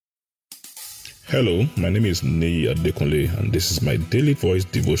Hello, my name is Neyi Adekunle, and this is my daily voice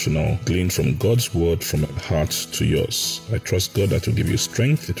devotional gleaned from God's word from my heart to yours. I trust God that will give you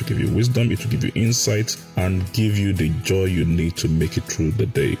strength, it will give you wisdom, it will give you insight, and give you the joy you need to make it through the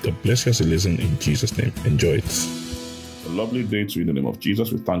day. God bless you as you listen in Jesus' name. Enjoy it. A lovely day to you in the name of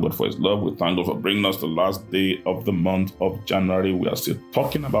Jesus. We thank God for His love. We thank God for bringing us the last day of the month of January. We are still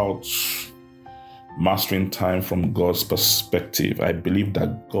talking about mastering time from God's perspective. I believe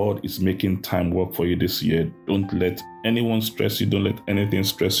that God is making time work for you this year. Don't let anyone stress you. Don't let anything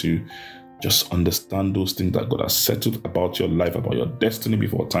stress you. Just understand those things that God has settled about your life, about your destiny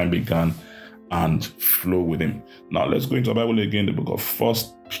before time began, and flow with Him. Now let's go into the Bible again, the book of 1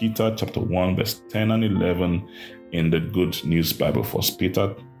 Peter chapter 1, verse 10 and 11 in the Good News Bible. 1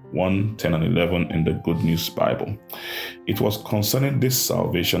 Peter 1, 10 and 11 in the Good News Bible. It was concerning this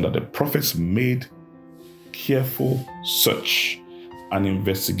salvation that the prophets made careful search and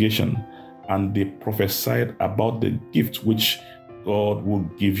investigation, and they prophesied about the gift which God will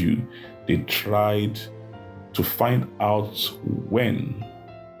give you. They tried to find out when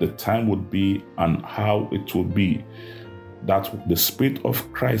the time would be and how it would be, that the Spirit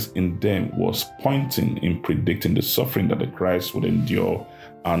of Christ in them was pointing in predicting the suffering that the Christ would endure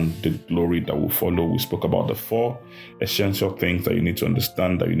and the glory that will follow. We spoke about the 4 essential things that you need to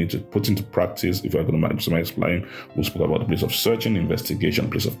understand, that you need to put into practice if you're going to maximize flying. We spoke about the place of searching,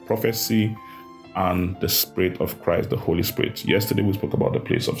 investigation, place of prophecy, and the Spirit of Christ, the Holy Spirit. Yesterday we spoke about the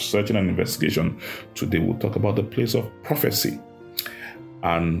place of searching and investigation. Today we'll talk about the place of prophecy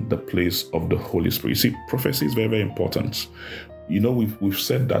and the place of the Holy Spirit. You see, prophecy is very, very important. You know, we've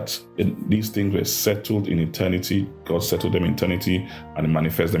said that these things were settled in eternity. God settled them in eternity and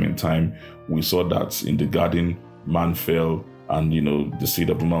manifests them in time. We saw that in the garden, man fell, and the seed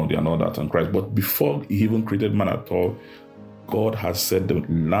of the woman and all that, and Christ. But before He even created man at all, God has said the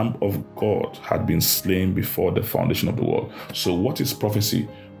Lamb of God had been slain before the foundation of the world. So what is prophecy?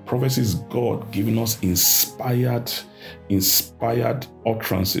 Prophecy is God giving us inspired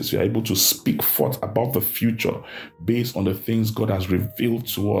utterances. We are able to speak forth about the future based on the things God has revealed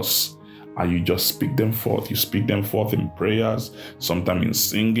to us. And you just speak them forth. You speak them forth in prayers, sometimes in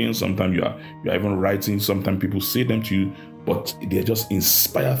singing, sometimes you are even writing, sometimes people say them to you, but they're just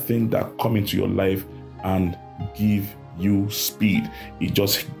inspired things that come into your life and give you speed. It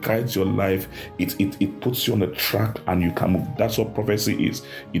just guides your life. It puts you on a track and you can move. That's what prophecy is.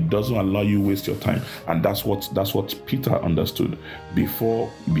 It doesn't allow you waste your time. And that's what Peter understood.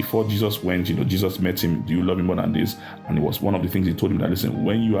 Before Jesus went, Jesus met him. Do you love me more than this? And it was one of the things He told him, that listen,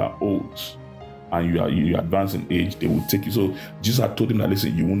 when you are old and you advance in age, they will take you. So Jesus had told him that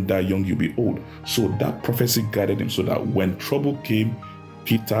listen, you won't die young, you'll be old. So that prophecy guided him, so that when trouble came,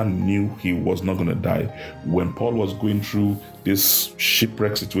 Peter knew he was not going to die. When Paul was going through this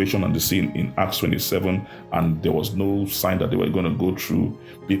shipwreck situation on the sea in Acts 27, and there was no sign that they were going to go through,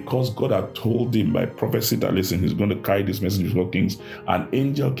 because God had told him by prophecy that listen, he's going to carry this message before kings. An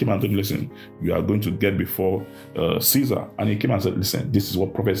angel came and told him, listen, you are going to get before Caesar. And he came and said, listen, this is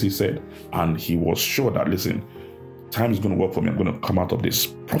what prophecy said. And he was sure that, listen, time is going to work for me. I'm going to come out of this.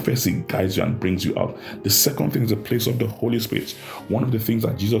 Prophecy guides you and brings you out. The second thing is the place of the Holy Spirit. One of the things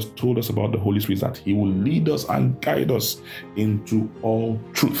that Jesus told us about the Holy Spirit is that He will lead us and guide us into all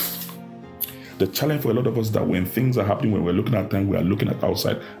truth. The challenge for a lot of us is that when things are happening, when we're looking at time, we are looking at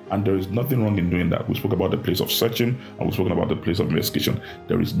outside, and there is nothing wrong in doing that. We spoke about the place of searching, and we've spoken about the place of investigation.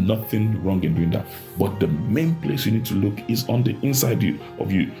 There is nothing wrong in doing that. But the main place you need to look is on the inside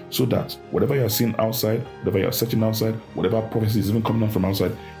of you, so that whatever you're seeing outside, whatever you're searching outside, whatever prophecy is even coming out from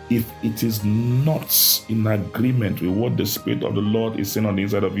outside, if it is not in agreement with what the Spirit of the Lord is saying on the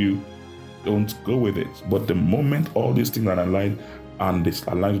inside of you, don't go with it. But the moment all these things are aligned, and this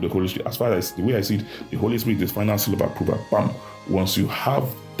aligns with the Holy Spirit, as far as the way I see it, the Holy Spirit is final seal of approval. Bam! Once you have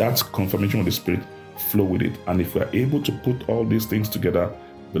that confirmation of the Spirit, flow with it. And if we are able to put all these things together,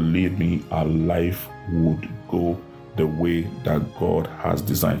 believe me, our life would go the way that God has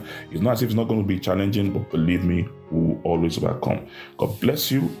designed. It's not as if it's not going to be challenging, but believe me, we will always overcome. God bless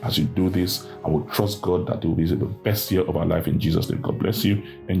you as you do this. I will trust God that it will be the best year of our life in Jesus' name. God bless you.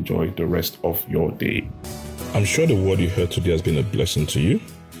 Enjoy the rest of your day. I'm sure the word you heard today has been a blessing to you.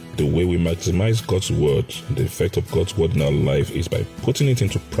 The way we maximize God's word and the effect of God's word in our life is by putting it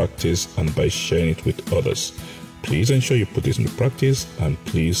into practice and by sharing it with others. Please ensure you put this into practice and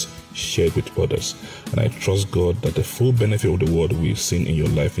please share it with others. And I trust God that the full benefit of the word will be seen in your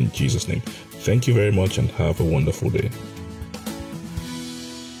life in Jesus' name. Thank you very much and have a wonderful day.